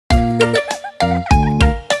Head,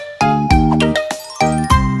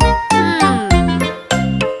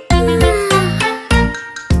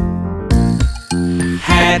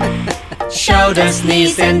 shoulders,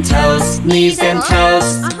 knees and toes, knees and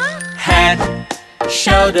toes. Head,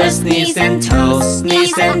 shoulders, knees and toes,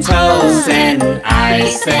 knees and toes. And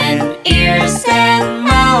eyes and ears and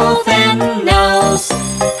mouth and nose.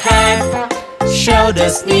 Head,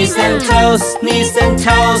 shoulders, knees and toes, knees and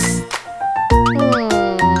toes.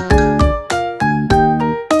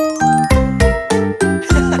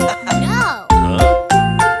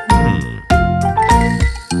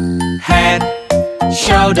 Head,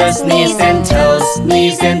 shoulders, knees and toes,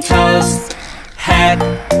 knees and toes. Head,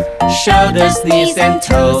 shoulders, knees and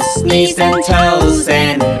toes, knees and toes.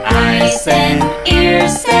 And eyes and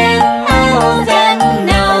ears and mouth and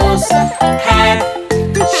nose. Head,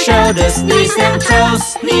 shoulders, knees and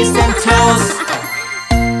toes, knees and toes.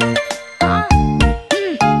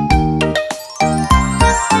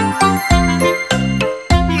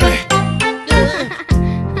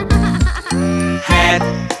 Head,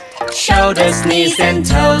 shoulders, knees and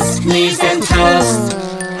toes, knees and toes.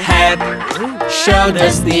 Head,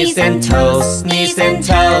 shoulders, knees and toes, knees and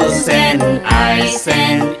toes. And eyes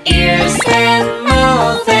and ears and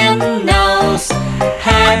mouth and nose.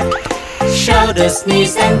 Head, shoulders,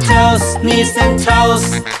 knees and toes, knees and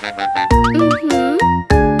toes.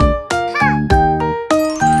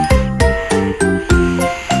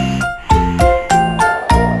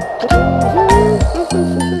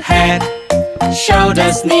 Head,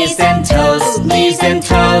 shoulders, knees and toes, knees and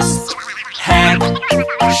toes. Head,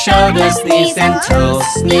 shoulders, knees and toes,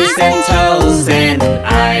 knees and toes. And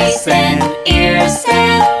eyes and ears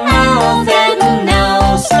and mouth and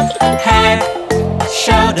nose. Head,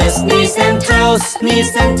 shoulders, knees and toes,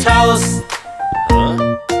 knees and toes.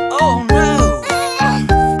 Oh no!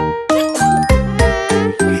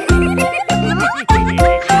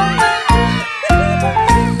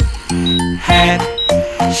 Head,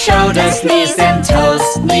 shoulders, knees and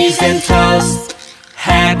toes, knees and toes.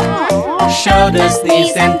 Head, shoulders,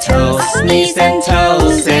 knees and toes, knees and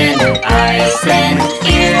toes. And eyes and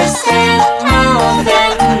ears and mouth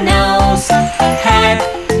and nose. Head,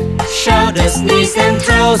 shoulders, knees and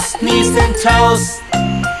toes, knees and toes.